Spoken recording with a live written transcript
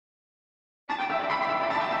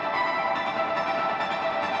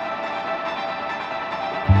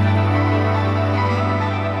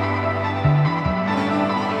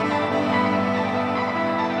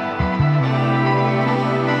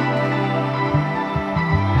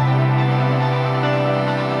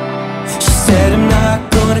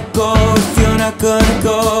gonna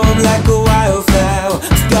go like a wildflower.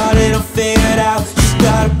 She's got it all figured out, she's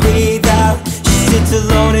gotta breathe out. She sits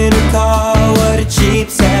alone in her car, what a cheap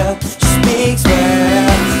sell. She speaks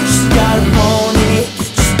well, she's got a pony,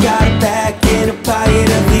 she's got a back in a pocket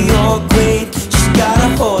of the old queen. She's got a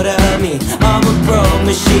hold of me, I'm a broke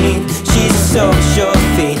machine. She's a social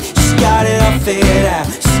fiend, she's got it all figured out.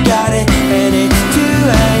 She's got it, and it's 2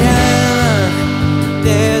 a.m.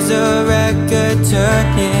 There's a record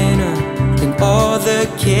turning and all the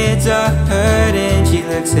kids are hurting. She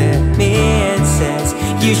looks at me and says,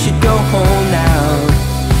 you should go home now.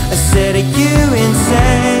 I said, are you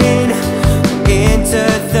insane?